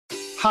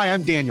Hi,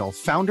 I'm Daniel,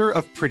 founder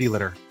of Pretty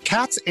Litter.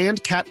 Cats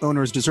and cat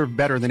owners deserve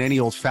better than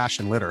any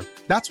old-fashioned litter.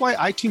 That's why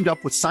I teamed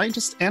up with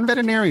scientists and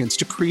veterinarians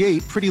to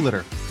create Pretty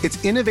Litter.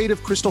 Its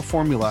innovative crystal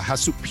formula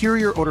has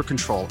superior odor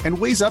control and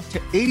weighs up to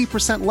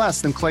 80%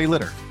 less than clay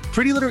litter.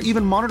 Pretty Litter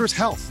even monitors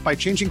health by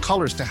changing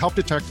colors to help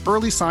detect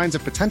early signs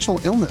of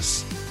potential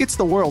illness. It's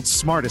the world's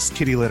smartest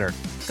kitty litter.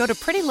 Go to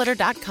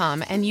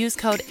prettylitter.com and use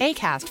code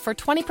ACAST for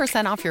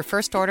 20% off your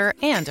first order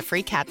and a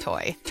free cat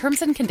toy.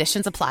 Terms and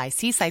conditions apply.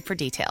 See site for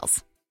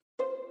details.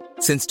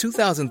 Since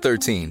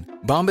 2013,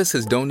 Bombas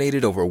has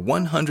donated over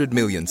 100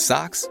 million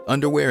socks,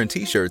 underwear, and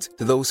T-shirts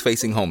to those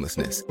facing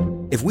homelessness.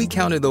 If we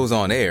counted those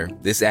on air,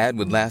 this ad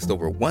would last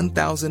over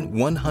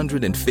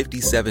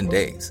 1,157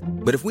 days.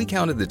 But if we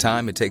counted the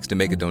time it takes to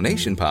make a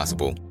donation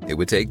possible, it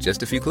would take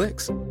just a few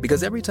clicks.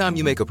 Because every time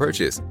you make a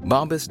purchase,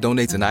 Bombas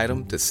donates an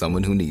item to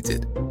someone who needs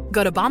it.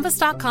 Go to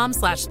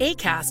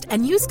bombas.com/ACAST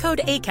and use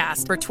code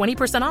ACAST for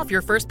 20% off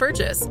your first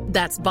purchase.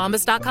 That's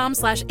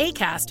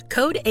bombas.com/ACAST,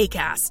 code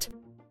ACAST.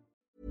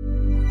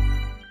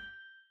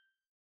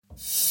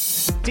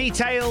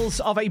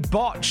 Details of a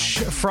botch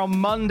from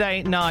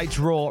Monday Night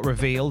Raw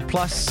revealed,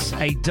 plus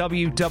a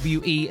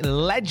WWE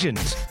legend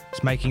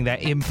is making their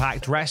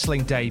Impact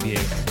Wrestling debut,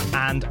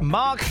 and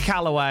Mark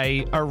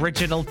Calloway,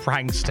 original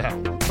prankster.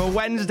 For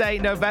Wednesday,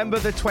 November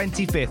the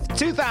 25th,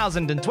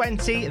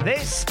 2020,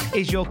 this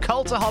is your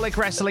Cultaholic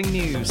Wrestling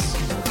News.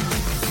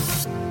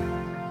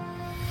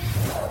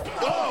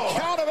 Oh,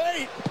 count of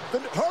 8. The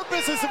Hurt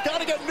Business have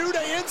got to get New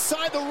Day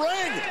inside the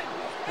ring.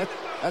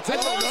 That's it.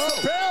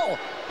 Bell.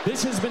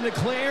 This has been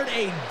declared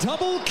a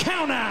double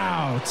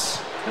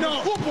countout. No,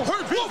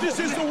 Hurt Business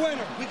is the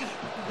winner.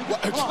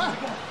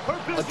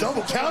 A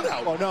double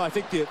countout? Oh, no, I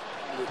think the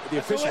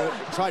official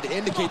tried to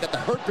indicate that the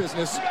Hurt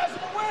Business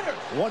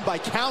won by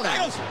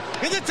countout.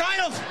 Get the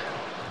titles!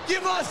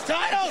 Give us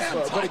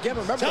titles! But again,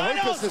 remember, the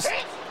Hurt Business,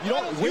 you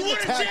don't win the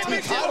tag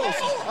team titles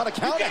on a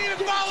countout. You can't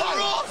even follow the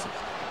rules!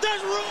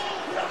 There's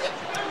rules!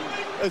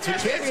 It's a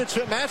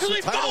championship match.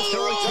 The titles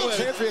don't take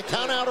a chance for a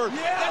count out or.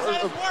 Yeah, that's how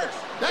this works.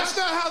 That's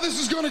not how this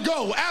is going to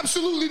go.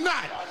 Absolutely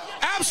not.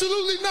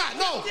 Absolutely not.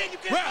 No.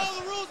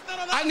 Ref,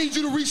 I need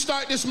you to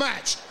restart this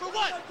match. For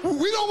what?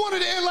 We don't want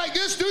it to end like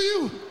this, do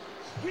you?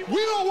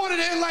 We don't want it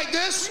to end like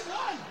this.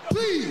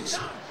 Please,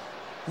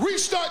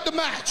 restart the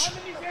match.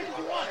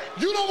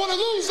 You don't want to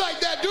lose like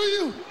that, do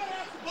you?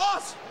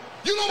 Boss.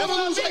 You don't want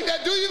to lose like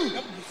that, do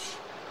you?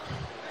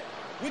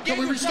 Can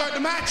we restart the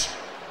match?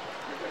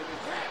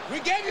 We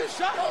gave you a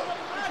shot.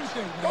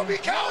 Don't be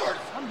cowards.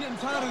 I'm getting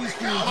tired of these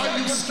things. Are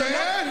you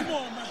scared?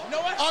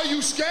 Are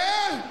you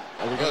scared?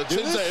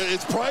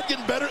 Is Pride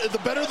getting better? The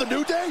better the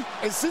New Day?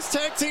 Is this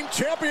tag team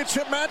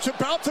championship match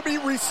about to be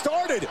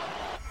restarted?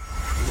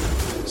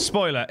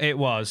 Spoiler, it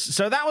was.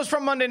 So that was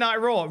from Monday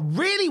Night Raw.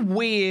 Really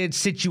weird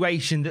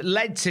situation that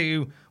led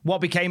to what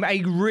became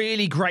a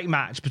really great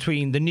match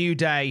between the New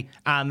Day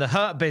and the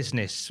Hurt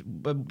Business.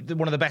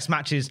 One of the best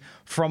matches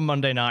from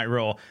Monday Night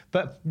Raw.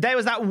 But there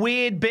was that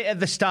weird bit at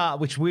the start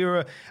which we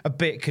were a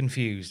bit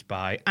confused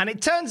by. And it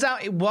turns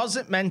out it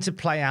wasn't meant to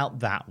play out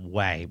that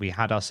way. We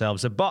had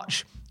ourselves a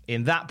botch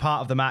in that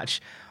part of the match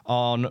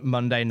on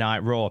Monday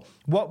Night Raw.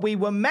 What we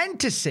were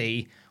meant to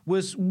see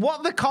was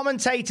what the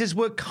commentators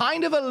were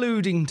kind of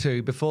alluding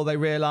to before they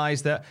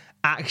realized that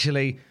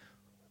actually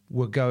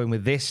we're going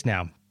with this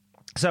now.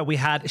 So we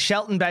had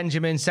Shelton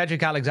Benjamin,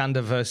 Cedric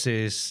Alexander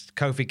versus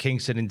Kofi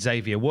Kingston and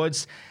Xavier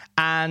Woods,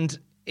 and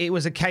it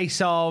was a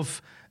case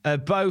of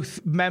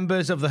both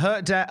members of the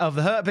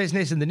Hurt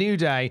Business and the New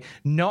Day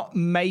not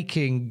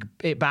making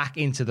it back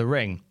into the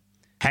ring.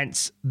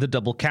 Hence the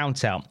double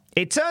countout.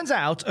 It turns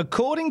out,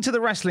 according to the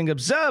Wrestling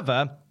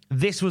Observer,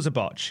 this was a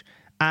botch.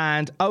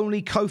 And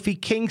only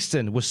Kofi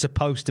Kingston was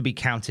supposed to be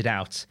counted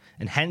out.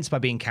 And hence, by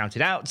being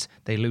counted out,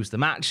 they lose the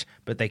match,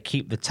 but they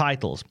keep the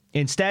titles.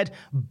 Instead,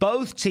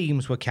 both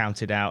teams were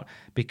counted out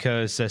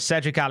because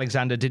Cedric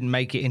Alexander didn't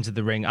make it into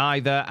the ring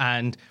either.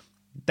 And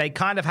they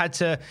kind of had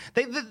to...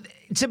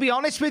 to be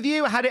honest with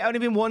you, had it only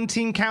been one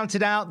team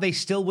counted out, they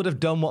still would have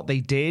done what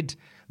they did.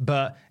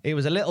 But it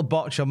was a little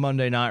botch on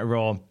Monday Night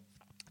Raw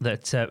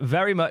that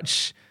very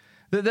much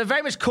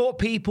caught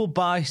people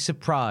by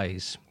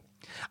surprise.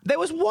 There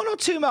was one or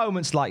two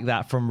moments like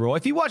that from Raw.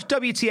 If you watch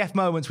WTF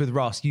Moments with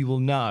Ross, you will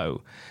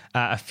know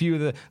a few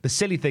of the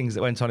silly things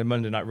that went on in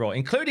Monday Night Raw,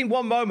 including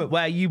one moment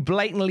where you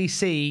blatantly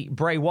see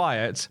Bray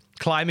Wyatt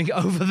climbing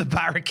over the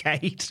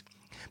barricade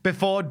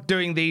before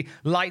doing the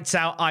lights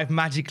out, I've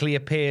magically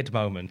appeared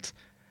moment.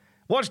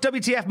 Watch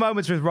WTF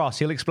Moments with Ross.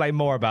 He'll explain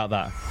more about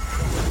that.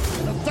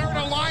 The third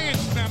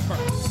Alliance member.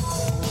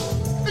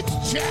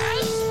 It's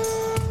Jazz?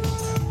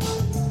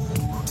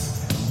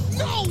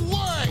 No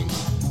way!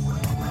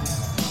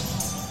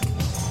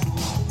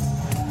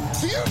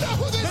 Do you know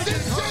who this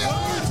is,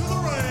 JR? To the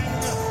ring,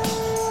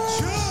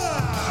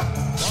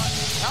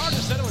 Howard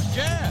just said it was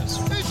Jazz.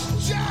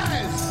 It's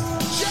Jazz!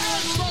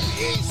 Jazz from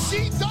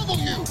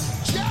ECW!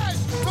 Jazz,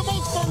 the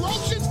most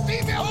ferocious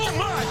female... Oh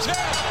my,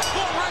 Jazz!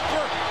 Full ring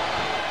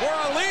for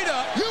Alita.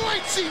 You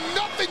ain't seen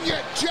nothing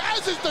yet.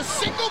 Jazz is the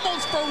single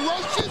most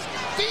ferocious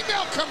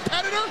female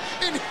competitor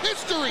in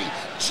history.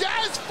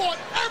 Jazz fought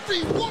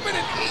every woman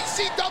in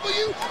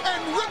ECW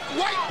and ripped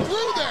right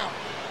through them.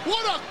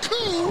 What a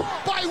coup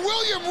by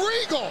William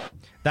Regal.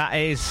 That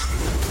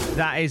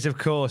is, of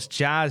course,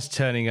 Jazz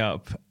turning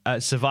up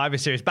at Survivor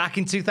Series back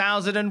in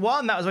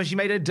 2001. That was when she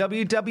made her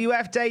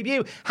WWF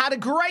debut. Had a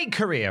great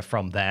career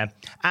from there.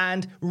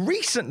 And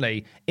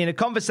recently, in a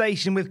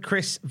conversation with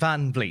Chris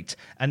Van Vliet,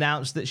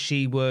 announced that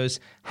she was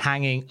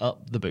hanging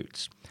up the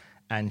boots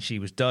and she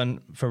was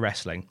done for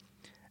wrestling.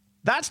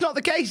 That's not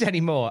the case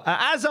anymore.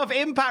 As of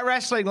Impact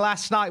Wrestling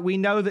last night, we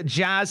know that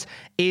Jazz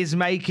is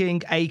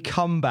making a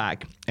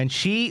comeback and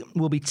she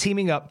will be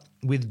teaming up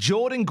with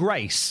Jordynne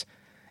Grace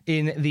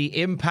in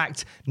the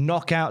Impact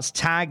Knockouts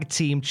Tag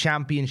Team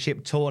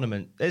Championship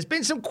Tournament. There's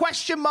been some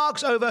question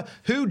marks over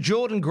who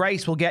Jordynne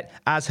Grace will get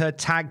as her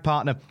tag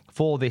partner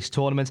for this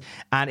tournament,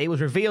 and it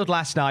was revealed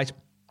last night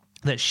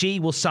that she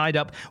will side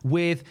up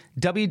with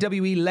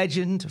WWE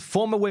legend,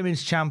 former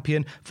women's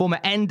champion, former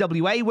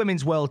NWA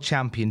Women's World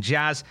Champion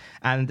Jazz,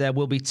 and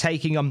will be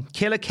taking on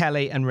Killer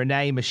Kelly and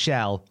Renee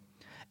Michelle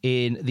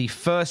in the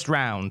first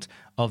round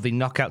of the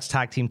Knockouts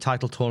Tag Team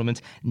title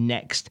tournament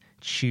next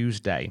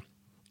Tuesday.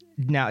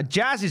 Now,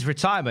 Jazz's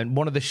retirement,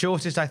 one of the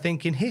shortest, I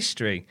think, in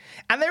history.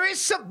 And there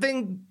is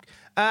something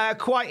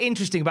quite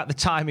interesting about the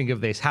timing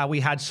of this, how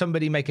we had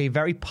somebody make a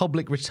very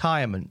public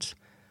retirement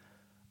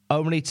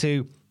only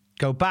to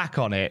go back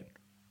on it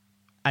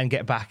and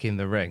get back in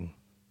the ring.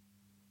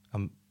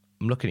 I'm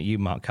looking at you,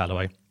 Mark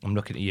Calloway. I'm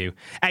looking at you.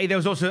 Hey, there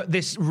was also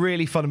this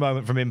really fun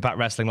moment from Impact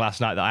Wrestling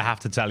last night that I have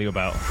to tell you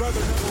about. Brother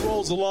never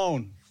rolls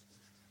alone.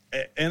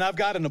 And I've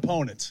got an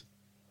opponent.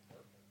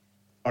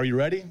 Are you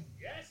ready?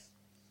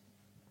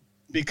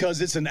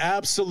 Because it's an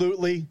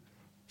absolutely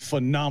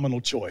phenomenal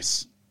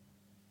choice.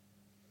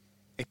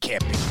 It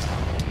can't be.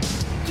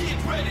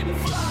 Get ready to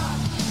fly.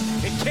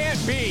 It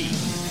can't be.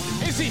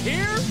 Is he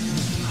here?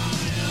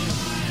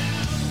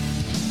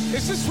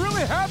 Is this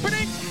really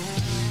happening?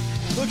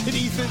 Look at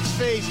Ethan's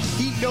face.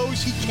 He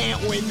knows he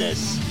can't win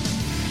this.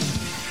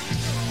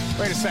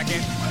 Wait a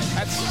second.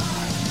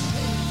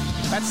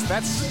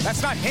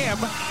 That's not him.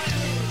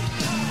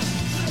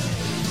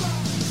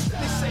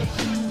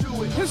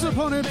 His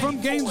opponent from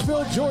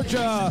Gainesville,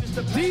 Georgia,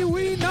 the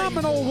We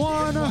Nominal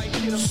One,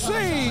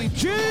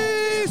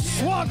 C.J.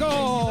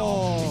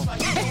 Swoggle.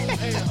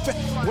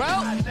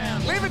 Well,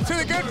 leave it to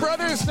the Good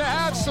Brothers to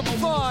have some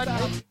fun.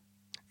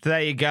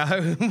 There you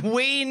go.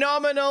 We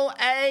Nominal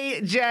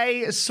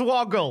AJ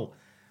Swoggle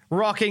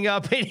rocking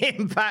up in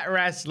Impact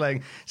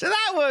Wrestling. So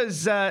that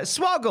was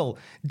Swoggle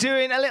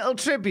doing a little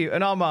tribute,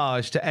 an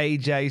homage to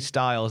AJ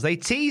Styles. They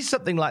teased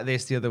something like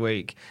this the other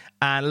week,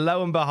 and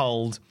lo and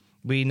behold,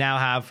 we now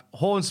have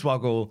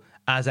Hornswoggle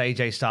as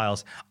AJ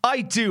Styles.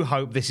 I do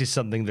hope this is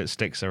something that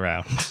sticks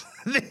around.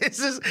 This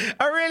is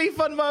a really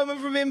fun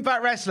moment from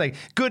Impact Wrestling.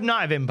 Good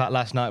night of Impact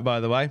last night, by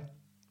the way.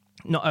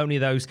 Not only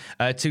those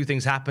two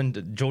things happened,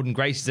 Jordynne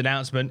Grace's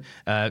announcement,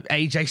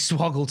 AJ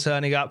Swoggle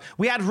turning up.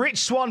 We had Rich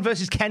Swann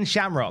versus Ken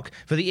Shamrock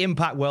for the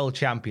Impact World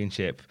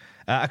Championship.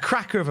 A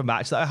cracker of a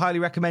match that I highly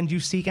recommend you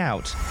seek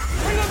out.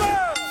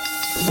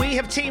 We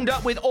have teamed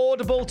up with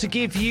Audible to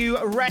give you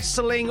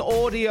wrestling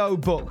audio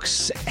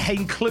books,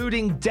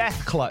 including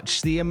Death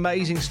Clutch, the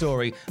amazing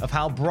story of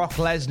how Brock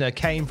Lesnar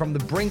came from the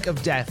brink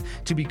of death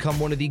to become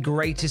one of the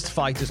greatest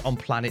fighters on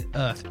planet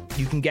Earth.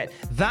 You can get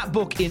that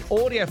book in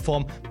audio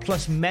form,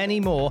 plus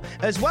many more,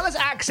 as well as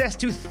access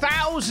to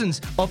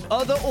thousands of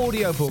other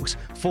audiobooks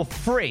for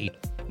free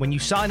when you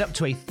sign up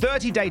to a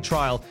 30-day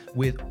trial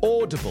with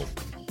Audible.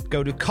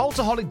 Go to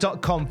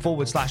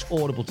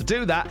cultaholic.com/audible to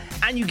do that,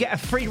 and you get a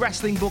free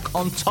wrestling book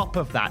on top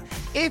of that.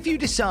 If you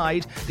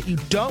decide that you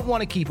don't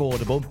want to keep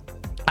Audible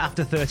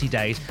after 30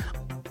 days,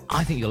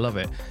 I think you'll love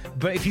it.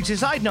 But if you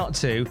decide not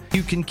to,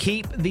 you can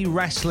keep the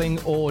wrestling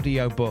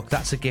audio book.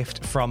 That's a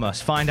gift from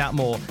us. Find out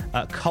more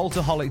at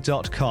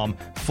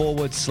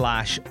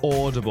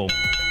cultaholic.com/audible.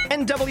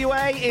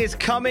 NWA is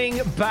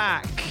coming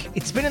back.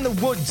 It's been in the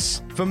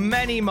woods for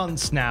many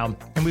months now,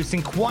 and we've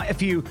seen quite a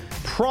few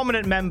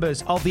prominent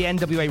members of the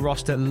NWA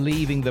roster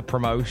leaving the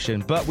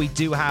promotion. But we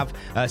do have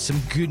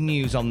some good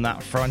news on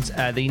that front.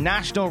 The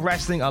National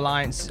Wrestling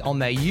Alliance on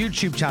their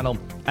YouTube channel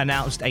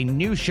announced a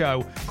new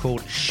show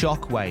called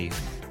Shockwave.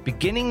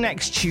 Beginning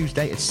next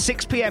Tuesday at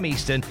 6 p.m.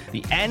 Eastern,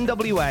 the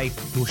NWA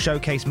will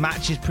showcase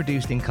matches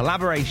produced in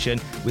collaboration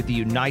with the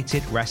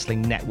United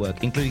Wrestling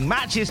Network, including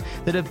matches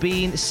that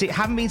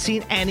haven't been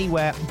seen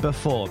anywhere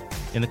before.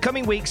 In the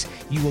coming weeks,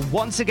 you will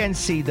once again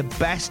see the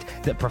best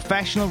that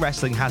professional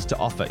wrestling has to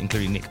offer,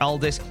 including Nick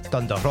Aldis,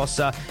 Thunder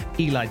Rosa,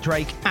 Eli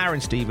Drake, Aaron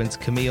Stevens,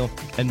 Camille,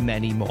 and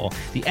many more.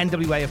 The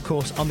NWA, of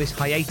course, on this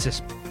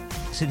hiatus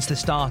since the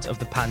start of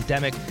the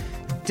pandemic.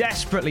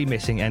 Desperately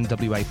missing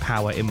NWA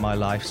power in my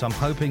life, so I'm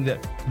hoping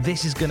that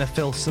this is going to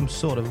fill some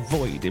sort of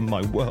void in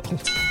my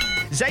world.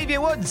 Xavier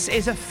Woods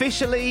is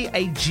officially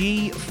a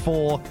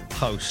G4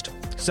 host.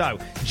 So,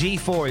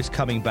 G4 is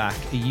coming back.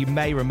 You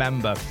may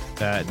remember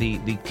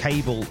the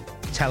cable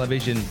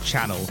television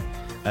channel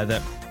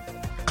that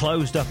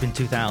closed up in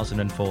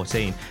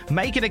 2014,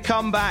 making a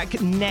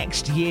comeback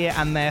next year,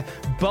 and they're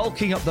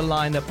bulking up the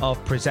lineup of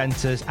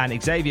presenters,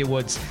 and Xavier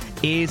Woods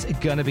is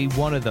going to be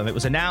one of them. It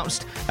was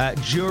announced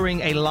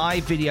during a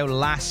live video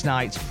last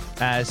night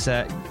as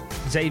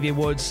Xavier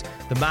Woods,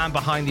 the man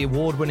behind the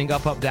award-winning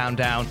Up, Up, Down,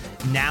 Down,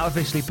 now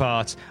officially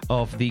part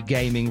of the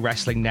Gaming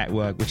Wrestling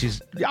Network, which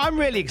is, I'm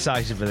really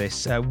excited for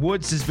this.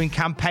 Woods has been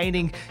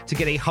campaigning to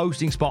get a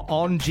hosting spot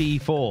on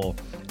G4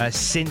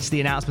 since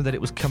the announcement that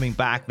it was coming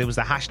back. There was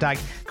the hashtag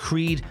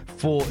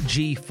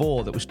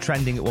Creed4G4 that was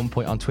trending at one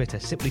point on Twitter.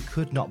 Simply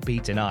could not be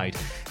denied.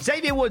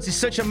 Xavier Woods is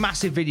such a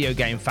massive video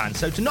game fan,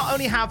 so to not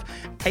only have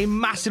a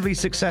massively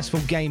successful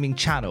gaming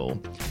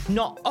channel,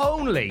 not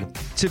only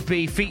to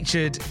be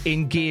featured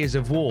in Gears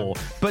of War,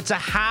 but to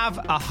have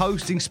a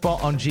hosting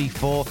spot on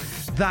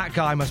G4, that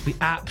guy must be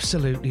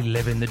absolutely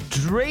living the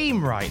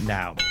dream right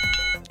now.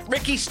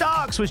 Ricky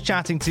Starks was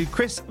chatting to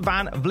Chris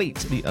Van Vliet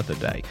the other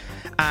day,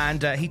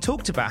 and he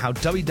talked about how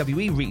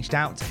WWE reached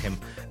out to him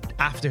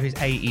after his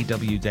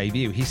AEW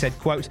debut. He said,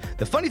 quote,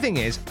 "The funny thing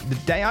is, the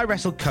day I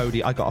wrestled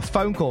Cody, I got a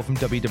phone call from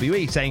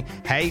WWE saying,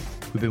 'Hey,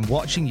 we've been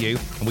watching you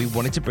and we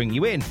wanted to bring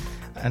you in.'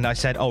 And I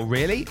said, 'Oh,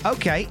 really?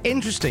 Okay,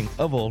 interesting,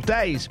 of all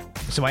days.'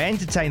 So I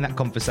entertained that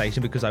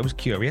conversation because I was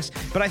curious,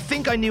 but I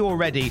think I knew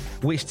already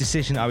which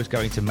decision I was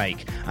going to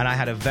make. And I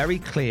had a very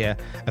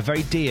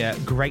dear,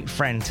 great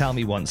friend tell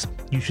me once,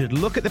 you should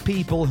look at the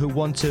people who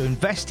want to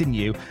invest in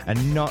you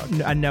and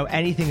know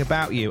anything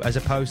about you, as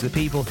opposed to the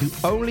people who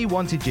only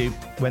wanted you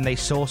when they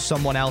saw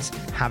someone else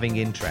having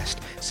interest.'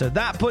 So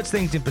that puts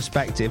things in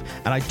perspective,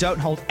 and I don't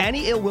hold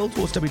any ill will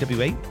towards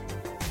WWE.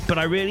 But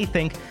I really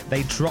think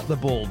they dropped the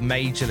ball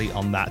majorly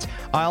on that.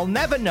 I'll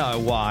never know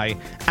why,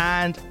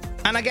 and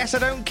I guess I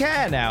don't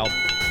care now.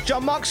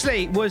 Jon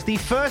Moxley was the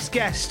first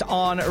guest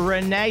on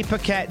Renee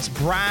Paquette's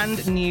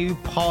brand new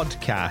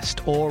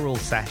podcast, Oral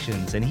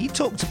Sessions, and he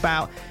talked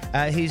about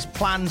his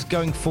plans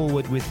going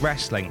forward with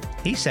wrestling.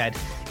 He said,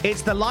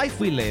 "It's the life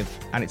we live,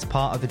 and it's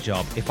part of the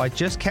job. If I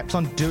just kept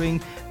on doing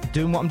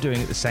what I'm doing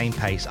at the same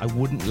pace, I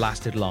wouldn't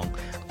last it long.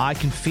 I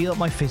can feel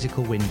my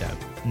physical window.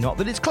 Not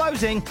that it's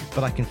closing,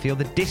 but I can feel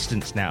the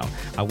distance now.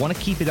 I want to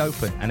keep it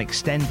open and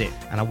extend it,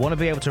 and I want to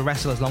be able to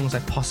wrestle as long as I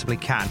possibly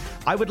can.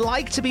 I would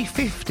like to be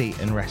 50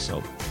 and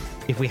wrestle.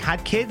 If we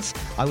had kids,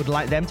 I would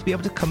like them to be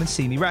able to come and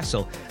see me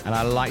wrestle, and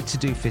I like to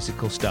do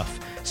physical stuff.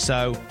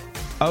 So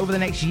over the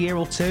next year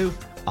or two,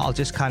 I'll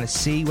just kind of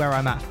see where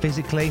I'm at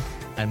physically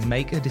and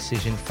make a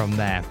decision from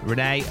there."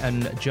 Renee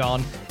and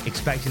John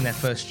expecting their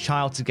first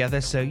child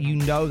together, so you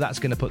know that's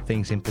going to put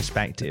things in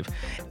perspective.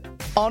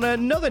 On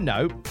another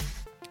note,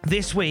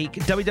 this week,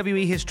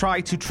 WWE has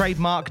tried to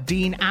trademark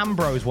Dean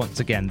Ambrose once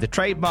again. The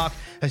trademark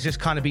has just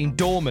kind of been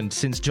dormant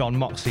since Jon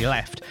Moxley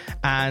left,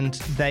 and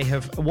they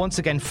have once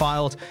again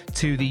filed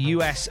to the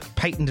US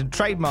Patent and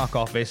Trademark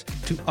Office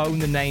to own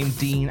the name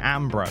Dean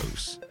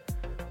Ambrose.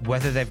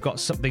 Whether they've got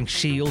something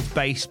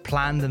Shield-based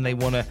planned and they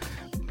want to,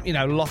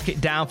 lock it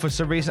down for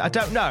some reason, I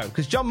don't know,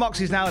 because Jon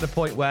Moxley's now at a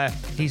point where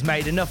he's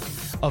made enough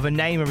of a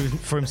name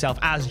for himself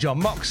as Jon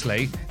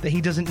Moxley that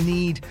he doesn't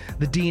need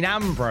the Dean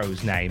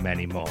Ambrose name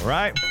anymore,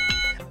 right?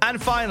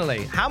 And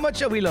finally, how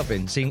much are we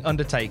loving seeing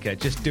Undertaker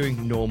just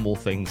doing normal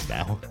things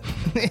now?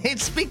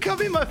 It's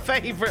becoming my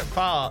favourite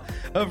part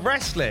of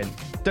wrestling.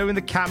 Doing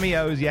the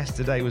cameos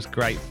yesterday was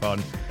great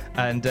fun,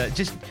 and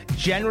just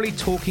generally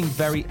talking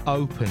very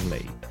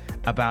openly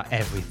about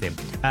everything.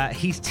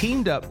 He's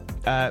teamed up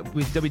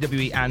with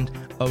WWE and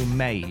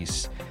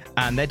Omaze,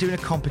 and they're doing a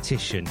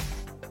competition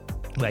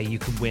where you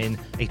can win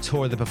a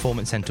tour of the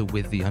Performance Center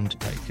with The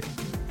Undertaker.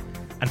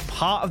 And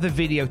part of the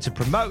video to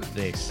promote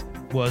this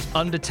was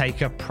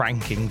Undertaker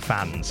pranking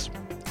fans.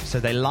 So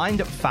they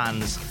lined up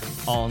fans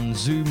on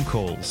Zoom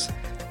calls,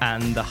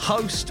 and the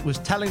host was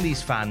telling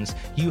these fans,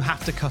 you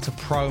have to cut a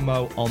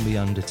promo on The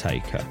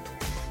Undertaker.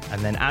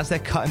 And then as they're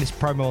cutting this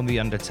promo on The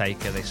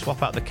Undertaker, they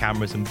swap out the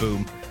cameras and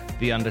boom,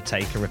 The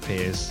Undertaker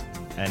appears,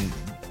 and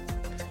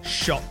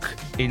shock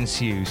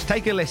ensues.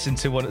 Take a listen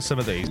to some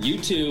of these. You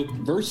two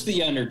versus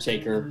The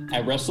Undertaker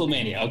at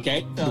WrestleMania,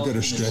 okay? We're going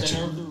to stretch it.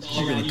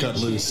 We're going to cut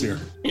loose here.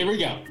 Here we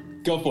go.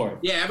 Go for it.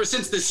 Yeah, ever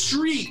since the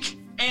streak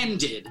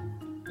ended,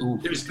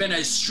 there's been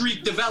a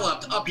streak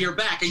developed up your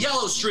back. A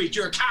yellow streak.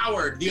 You're a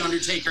coward, The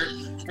Undertaker.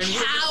 And we're going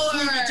to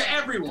prove it to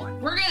everyone.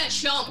 We're going to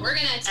show him. We're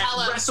going to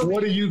tell him.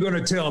 What are you going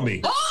to tell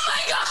me? Oh,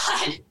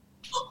 my God!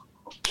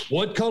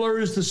 What color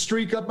is the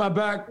streak up my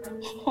back?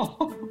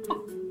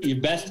 Your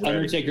best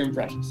Undertaker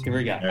impressions. Here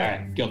we go. All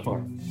right, go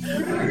for it.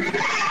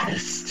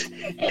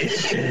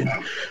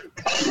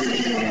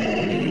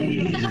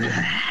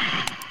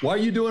 Why are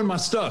you doing my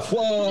stuff?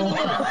 Whoa.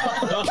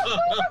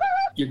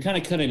 You're kind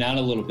of cutting out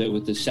a little bit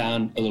with the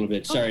sound a little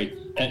bit. Sorry.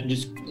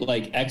 Just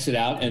exit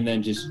out and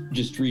then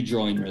just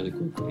rejoin really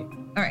quickly.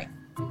 All right.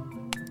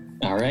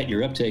 All right,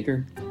 you're up,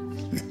 Taker.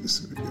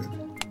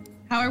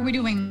 How are we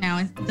doing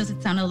now? Does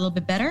it sound a little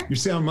bit better? You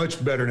sound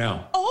much better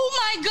now.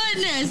 Oh my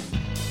goodness!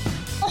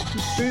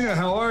 Tina,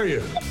 how are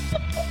you?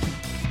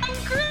 I'm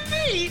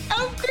great.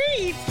 I'm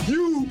great.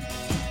 You.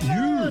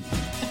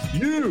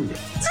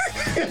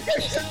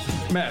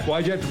 Matt,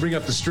 why'd you have to bring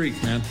up the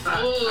streak, man?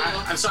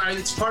 I'm sorry,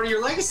 it's part of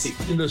your legacy.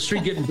 The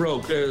streak getting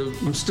broke.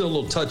 I'm still a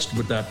little touched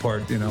with that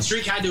part, you know. The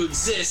streak had to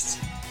exist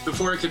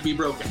before it could be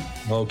broken.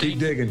 Oh, keep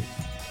digging.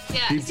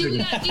 Yeah, Keep see,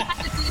 digging.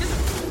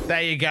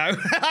 There you go.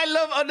 I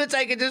love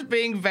Undertaker just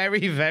being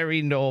very,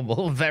 very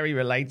normal, very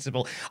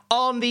relatable.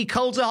 On the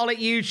Cultaholic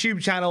YouTube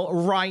channel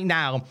right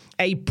now,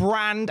 a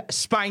brand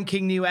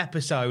spanking new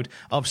episode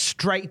of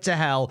Straight to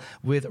Hell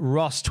with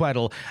Ross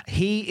Tweddle.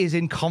 He is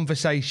in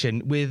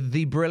conversation with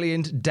the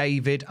brilliant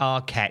David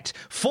Arquette,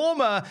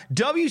 former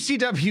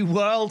WCW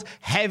World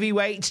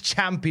Heavyweight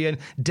Champion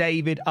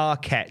David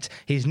Arquette.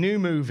 His new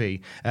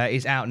movie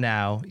is out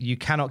now. You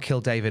Cannot Kill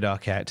David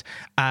Arquette.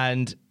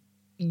 And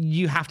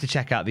you have to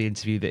check out the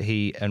interview that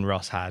he and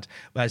Ross had,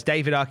 as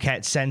David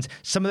Arquette sends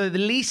some of the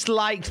least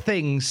liked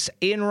things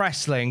in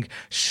wrestling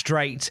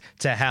straight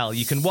to hell.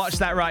 You can watch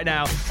that right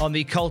now on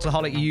the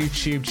Cultaholic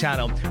YouTube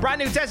channel. Brand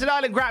new Desert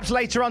Island Graps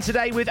later on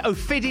today with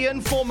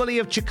Ophidian, formerly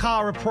of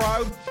Chikara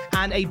Pro,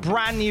 and a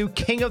brand new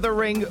King of the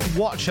Ring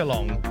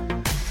watch-along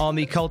on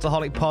the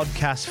Cultaholic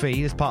podcast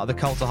feed as part of the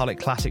Cultaholic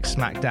Classic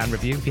SmackDown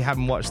review. If you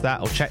haven't watched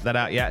that or checked that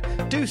out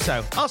yet, do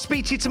so. I'll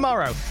speak to you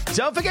tomorrow.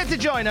 Don't forget to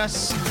join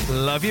us.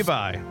 Love you,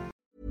 bye.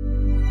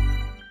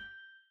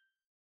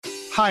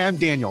 Hi, I'm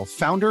Daniel,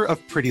 founder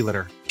of Pretty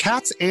Litter.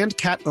 Cats and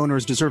cat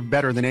owners deserve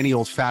better than any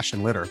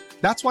old-fashioned litter.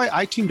 That's why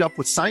I teamed up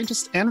with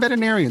scientists and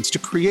veterinarians to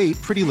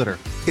create Pretty Litter.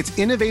 Its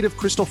innovative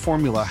crystal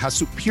formula has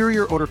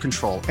superior odor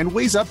control and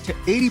weighs up to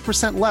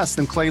 80% less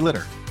than clay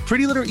litter.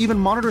 Pretty Litter even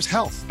monitors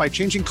health by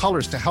changing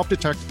colors to help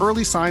detect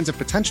early signs of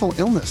potential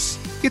illness.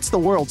 It's the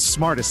world's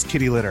smartest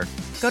kitty litter.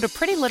 Go to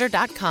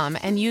prettylitter.com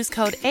and use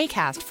code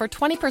ACAST for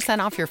 20%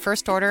 off your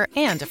first order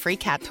and a free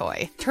cat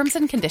toy. Terms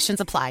and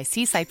conditions apply.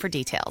 See site for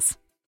details.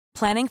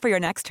 Planning for your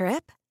next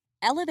trip?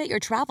 Elevate your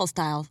travel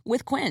style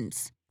with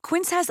Quince.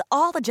 Quince has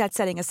all the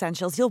jet-setting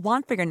essentials you'll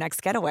want for your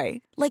next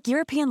getaway, like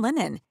European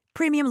linen,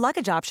 premium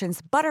luggage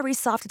options, buttery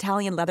soft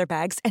Italian leather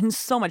bags, and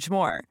so much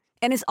more.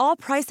 And is all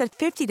priced at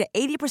 50 to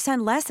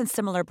 80% less than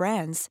similar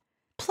brands.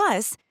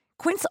 Plus,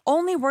 Quince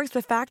only works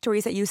with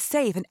factories that use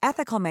safe and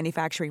ethical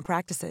manufacturing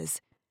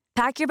practices.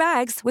 Pack your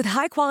bags with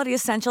high-quality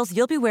essentials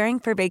you'll be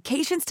wearing for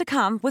vacations to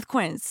come with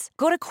Quince.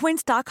 Go to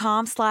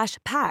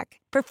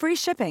quince.com/pack for free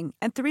shipping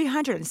and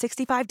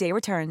 365-day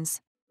returns.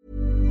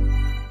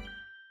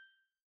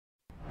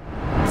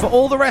 For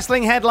all the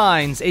wrestling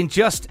headlines in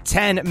just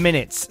 10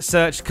 minutes,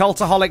 search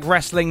Cultaholic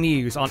Wrestling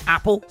News on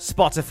Apple,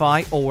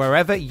 Spotify, or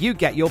wherever you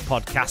get your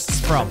podcasts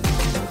from.